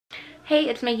Hey,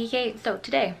 it's Meggie Kay. So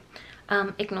today,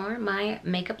 ignore my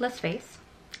makeupless face.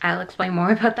 I'll explain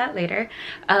more about that later.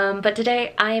 But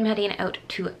today I am heading out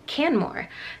to Canmore,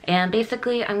 and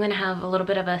basically I'm gonna have a little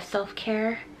bit of a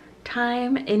self-care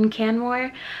time in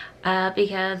Canmore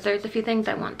because there's a few things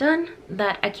I want done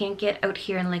that I can't get out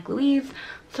here in Lake Louise,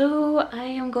 so I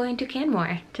am going to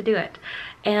Canmore to do it.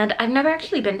 And I've never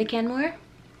actually been to Canmore,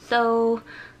 so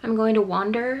I'm going to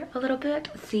wander a little bit,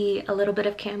 see a little bit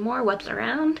of Canmore, what's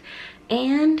around,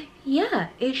 and yeah,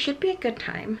 it should be a good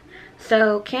time.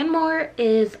 So Canmore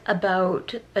is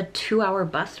about a 2-hour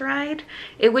bus ride.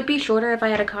 It would be shorter if I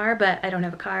had a car, but I don't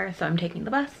have a car, so I'm taking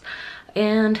the bus.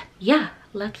 And yeah,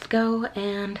 let's go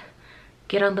and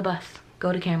get on the bus,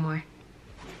 go to Canmore.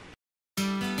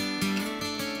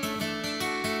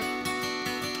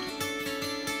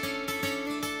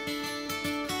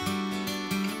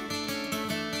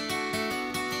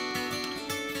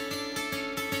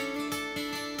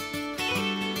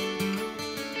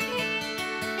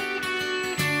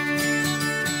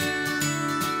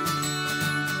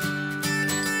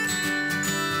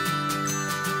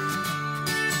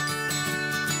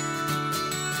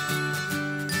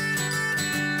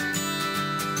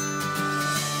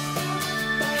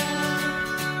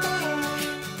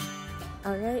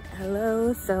 Alright,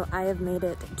 hello. So I have made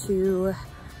it to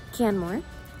Canmore.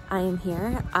 I am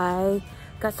here. I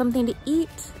got something to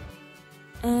eat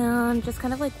and just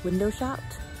kind of like window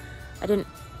shopped. I didn't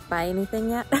buy anything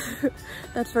yet.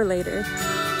 That's for later.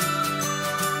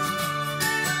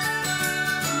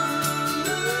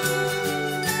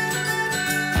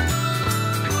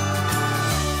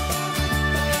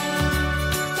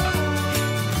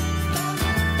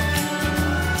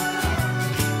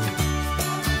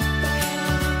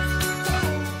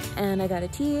 And I got a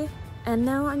tea, and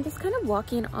now I'm just kind of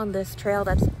walking on this trail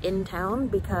that's in town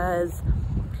because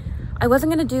I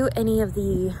wasn't going to do any of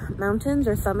the mountains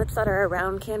or summits that are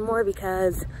around Canmore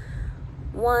because,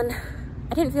 one,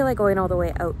 I didn't feel like going all the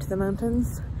way out to the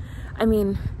mountains. I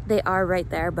mean, they are right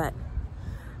there, but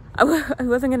I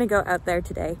wasn't going to go out there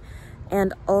today.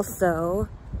 And also,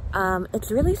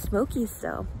 it's really smoky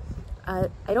still. I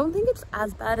don't think it's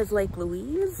as bad as Lake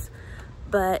Louise,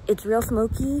 but it's real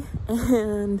smoky,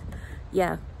 and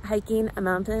yeah, hiking a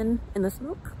mountain in the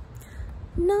smoke,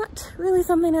 not really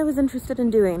something I was interested in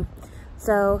doing.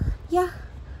 So yeah,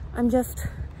 I'm just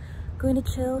going to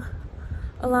chill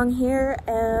along here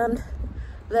and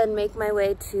then make my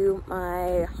way to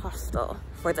my hostel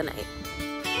for the night.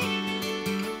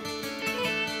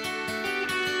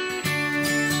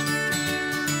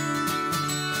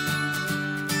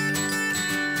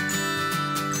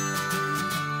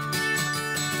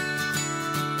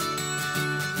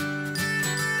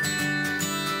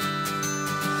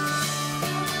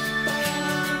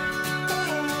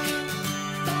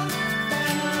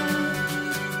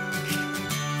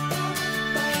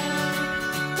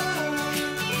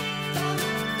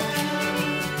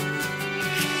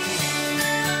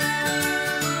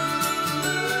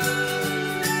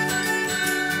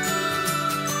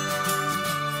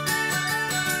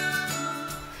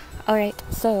 Alright,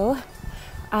 so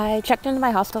I checked into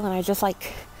my hostel and I just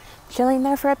like chilling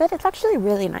there for a bit. It's actually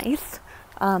really nice.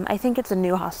 I think it's a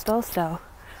new hostel, so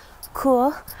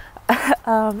cool.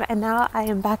 And now I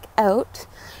am back out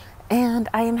and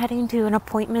I am heading to an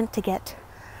appointment to get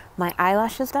my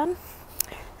eyelashes done.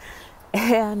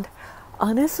 And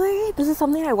honestly, this is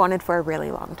something I wanted for a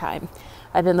really long time.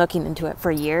 I've been looking into it for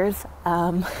years,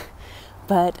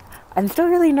 but I'm still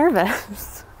really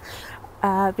nervous.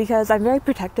 Because I'm very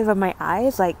protective of my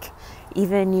eyes, like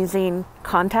even using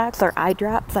contacts or eye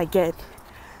drops,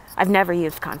 I've never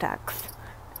used contacts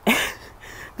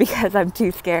because I'm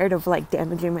too scared of like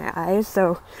damaging my eyes.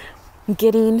 So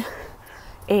getting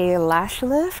a lash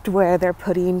lift where they're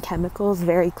putting chemicals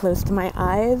very close to my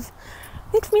eyes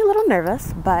makes me a little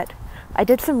nervous, but I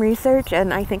did some research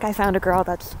and I think I found a girl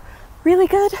that's really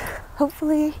good.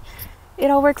 Hopefully it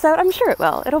all works out. I'm sure it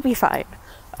will. It'll be fine.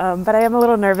 But I am a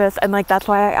little nervous, and like that's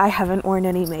why I haven't worn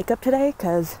any makeup today,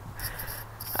 because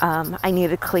I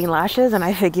needed clean lashes and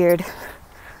I figured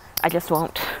I just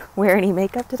won't wear any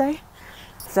makeup today.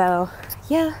 So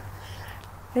yeah,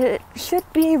 it should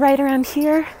be right around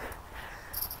here.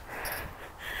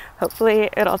 Hopefully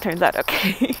it all turns out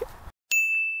okay.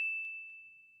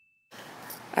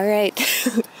 Alright,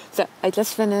 so I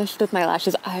just finished with my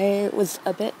lashes. I was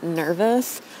a bit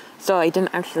nervous, so I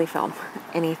didn't actually film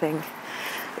anything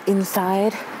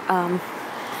inside, but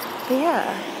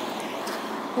yeah,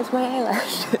 here's my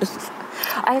eyelashes.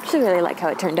 I actually really like how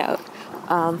it turned out.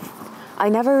 I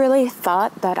never really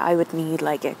thought that I would need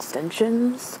like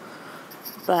extensions,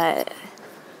 but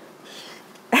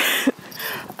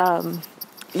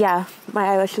yeah, my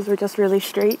eyelashes were just really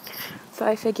straight, so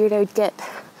I figured I'd get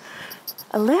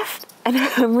a lift, and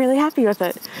I'm really happy with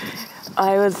it.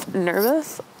 I was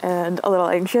nervous and a little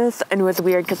anxious, and it was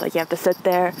weird because like you have to sit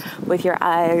there with your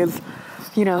eyes,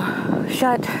 you know,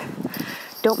 shut,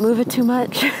 don't move it too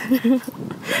much.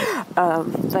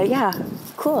 But yeah,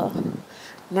 cool.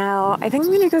 Now I think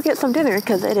I'm gonna go get some dinner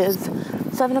because it is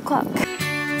 7 o'clock.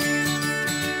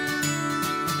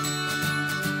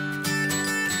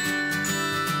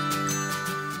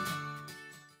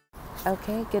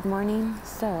 Okay, good morning.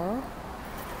 So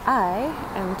I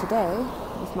am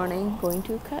this morning, going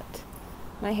to cut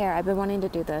my hair. I've been wanting to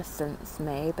do this since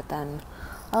May, but then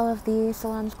all of the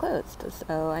salons closed,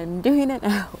 so I'm doing it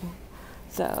now.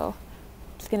 So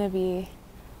it's gonna be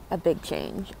a big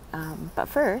change. But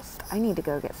first, I need to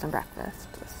go get some breakfast.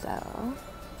 So,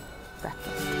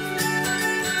 breakfast.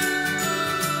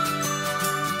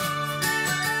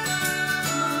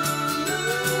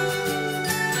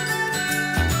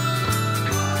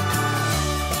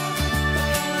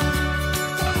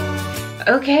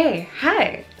 Okay,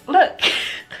 hi, look,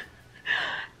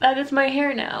 that is my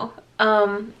hair now.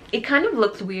 It kind of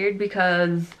looks weird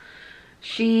because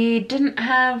she didn't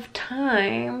have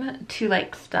time to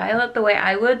like style it the way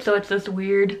I would, so it's this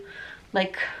weird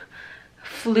like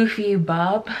floofy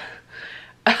bob.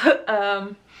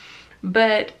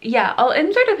 But yeah, I'll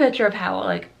insert a picture of how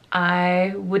like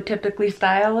I would typically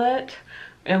style it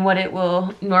and what it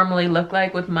will normally look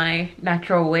like with my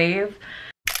natural wave.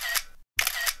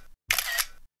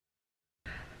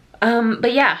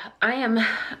 But yeah, I am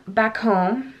back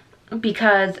home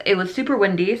because it was super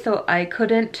windy, so I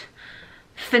couldn't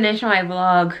finish my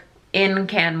vlog in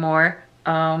Canmore.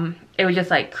 It was just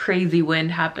like crazy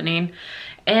wind happening.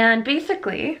 And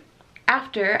basically,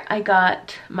 after I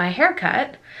got my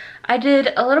haircut, I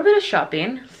did a little bit of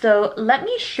shopping. So let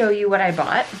me show you what I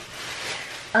bought.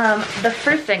 The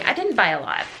first thing, I didn't buy a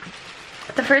lot.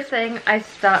 The first thing I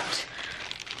stopped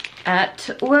at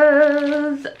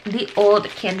was the old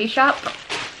candy shop,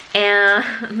 and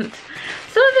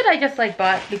some of it I just like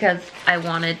bought because I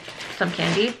wanted some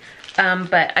candy.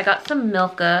 But I got some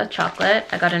Milka chocolate,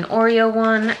 I got an Oreo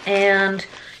one and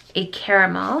a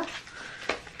caramel,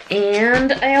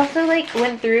 and I also like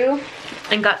went through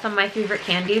and got some of my favorite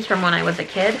candies from when I was a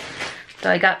kid.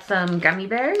 So I got some gummy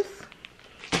bears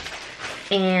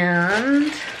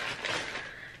and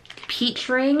peach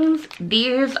rings.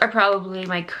 These are probably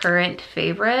my current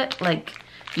favorite. Like,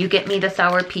 you get me the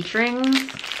sour peach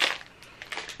rings.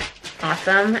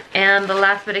 Awesome. And the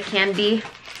last bit of candy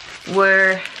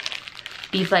were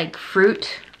these like the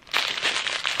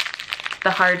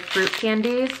hard fruit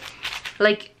candies.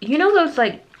 Like, you know those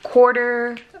like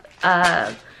quarter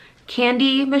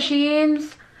candy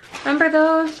machines? Remember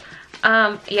those?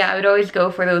 Yeah, I would always go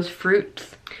for those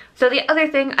fruits. So the other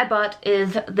thing I bought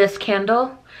is this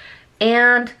candle.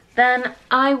 And then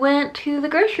I went to the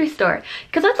grocery store,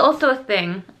 because that's also a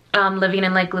thing living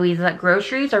in Lake Louise, that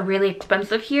groceries are really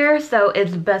expensive here, so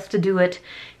it's best to do it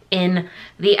in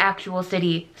the actual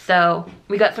city. So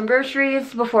we got some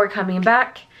groceries before coming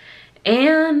back,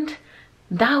 and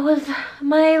that was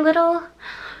my little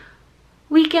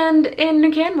weekend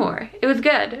in Canmore. It was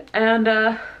good,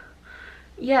 and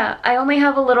yeah, I only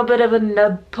have a little bit of a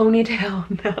nub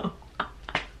ponytail now.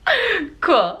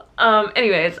 Cool.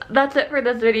 Anyways, that's it for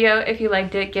this video. If you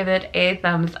liked it, give it a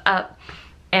thumbs up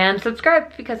and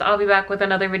subscribe because I'll be back with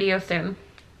another video soon.